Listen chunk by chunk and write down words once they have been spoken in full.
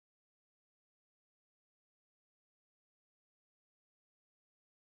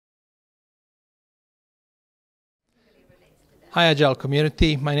Hi Agile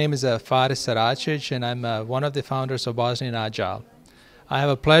community, my name is Faris Saracic and I'm one of the founders of Bosnia Agile. I have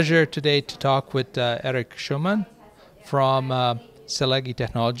a pleasure today to talk with Erik Schumann from Selegi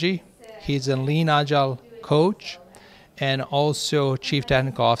Technology. He's a lean Agile coach and also Chief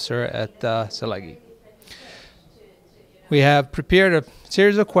Technical Officer at Selegi. We have prepared a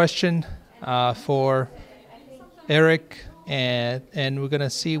series of questions for Erik and we're going to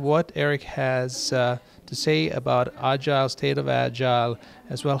see what Erik has to say about Agile, state of Agile,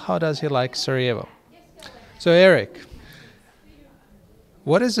 as well how does he like Sarajevo. So Erik,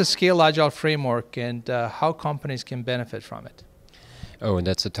 what is the Scale Agile framework and how companies can benefit from it? Oh,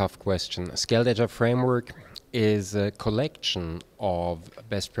 that's a tough question. Scaled Agile Framework is a collection of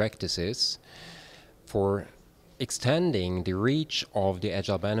best practices for extending the reach of the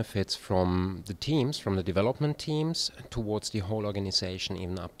Agile benefits from the teams, from the development teams, towards the whole organization,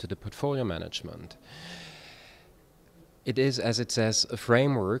 even up to the portfolio management. It is, as it says, a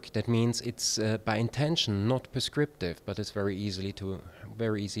framework. That means it's by intention not prescriptive, but it's very easy to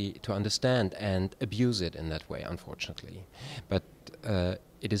understand and abuse it in that way, unfortunately. But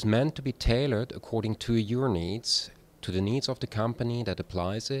it is meant to be tailored according to your needs, to the needs of the company that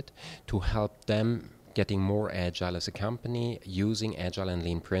applies it, to help them getting more agile as a company, using agile and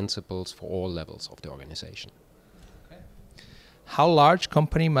lean principles for all levels of the organization. Okay. How large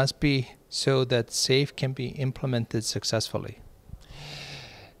company must be so that SAFe can be implemented successfully?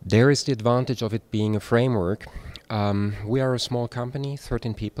 There is the advantage of it being a framework. We are a small company,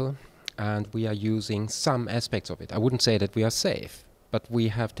 13 people, and we are using some aspects of it. I wouldn't say that we are safe, but we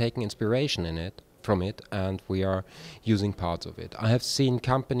have taken inspiration from it, and we are using parts of it. I have seen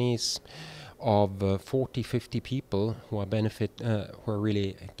companies of 40, 50 people who are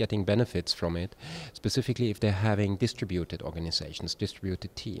really getting benefits from it, specifically if they're having distributed organizations,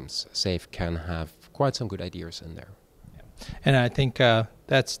 distributed teams. SAFe can have quite some good ideas in there. And I think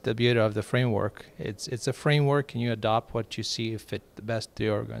that's the beauty of the framework. It's a framework and you adopt what you see fit the best to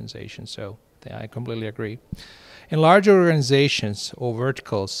your organization. So I completely agree. In larger organizations or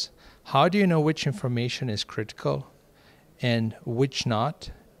verticals, how do you know which information is critical and which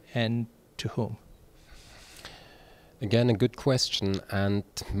not, and to whom? Again, a good question, and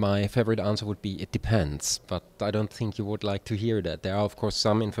my favorite answer would be it depends, but I don't think you would like to hear that. There are, of course,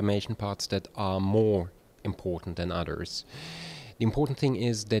 some information parts that are more important than others. The important thing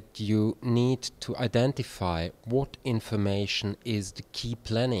is that you need to identify what information is the key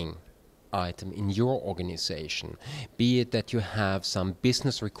planning item in your organization, be it that you have some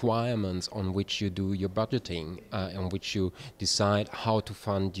business requirements on which you do your budgeting, on which you decide how to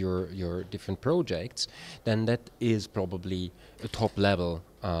fund your different projects, then that is probably a top level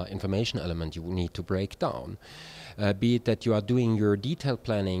information element you need to break down. Be it that you are doing your detailed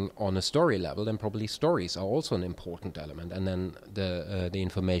planning on a story level, then probably stories are also an important element, and then the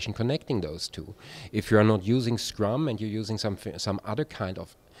information connecting those two. If you are not using Scrum and you're using some other kind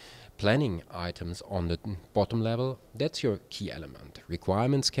of planning items on the bottom level, that's your key element.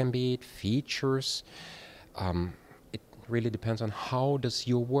 Requirements can be it, features. It really depends on how does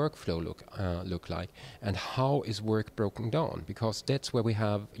your workflow look like, and how is work broken down, because that's where we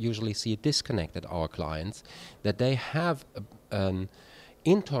usually see a disconnect at our clients, that they have an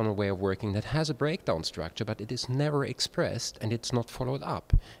internal way of working that has a breakdown structure, but it is never expressed and it's not followed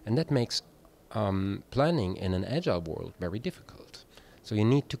up, and that makes planning in an agile world very difficult. So you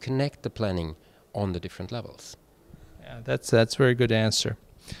need to connect the planning on the different levels. Yeah, that's a very good answer.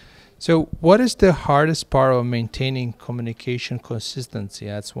 So what is the hardest part of maintaining communication consistency?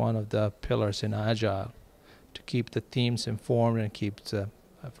 That's one of the pillars in Agile, to keep the teams informed and keep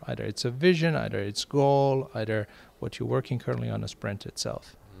either it's a vision, either it's goal, either what you're working currently on a sprint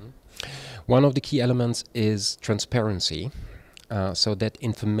itself. Mm-hmm. One of the key elements is transparency. So that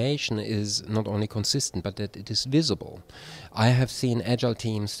information is not only consistent, but that it is visible. I have seen agile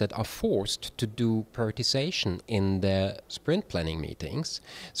teams that are forced to do prioritization in their sprint planning meetings.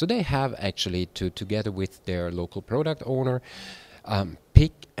 So they have actually to, together with their local product owner,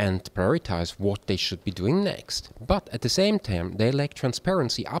 pick and prioritize what they should be doing next. But at the same time, they lack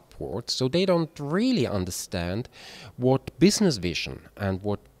transparency upwards, so they don't really understand what business vision and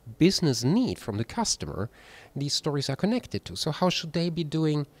what business need from the customer these stories are connected to. So how should they be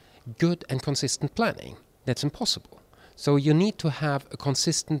doing good and consistent planning? That's impossible. So you need to have a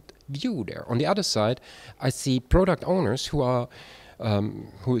consistent view there. On the other side, I see product owners who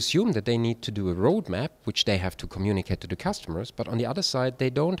assume that they need to do a roadmap, which they have to communicate to the customers, but on the other side, they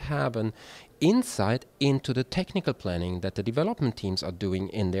don't have an insight into the technical planning that the development teams are doing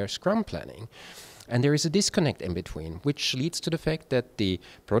in their Scrum planning. And there is a disconnect in between, which leads to the fact that the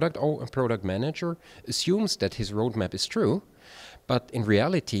product manager assumes that his roadmap is true, But in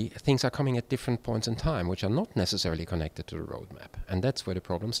reality, things are coming at different points in time, which are not necessarily connected to the roadmap. And that's where the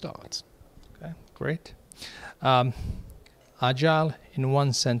problem starts. Okay, great. Agile in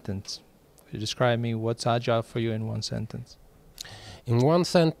one sentence. Could you describe me what's Agile for you in one sentence? In one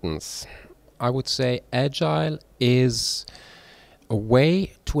sentence, I would say Agile is a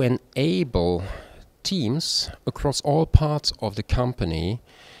way to enable teams across all parts of the company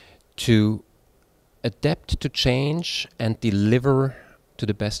to adapt to change and deliver to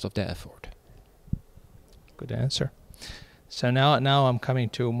the best of their effort. Good answer. So now I'm coming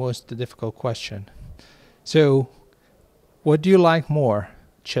to most the difficult question. So what do you like more,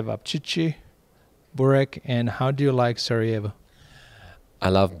 Cevapcici, Burek, and how do you like Sarajevo? I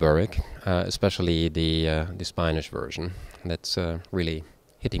love Burek, especially the Spanish version. That's really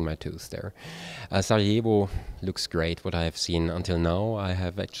hitting my tooth there. Sarajevo looks great, what I have seen until now. I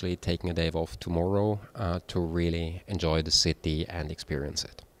have actually taken a day off tomorrow to really enjoy the city and experience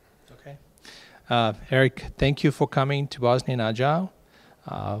it. Okay. Erik, thank you for coming to Bosnia Agile.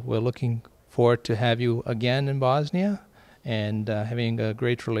 We're looking forward to have you again in Bosnia and having a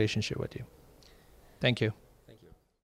great relationship with you. Thank you.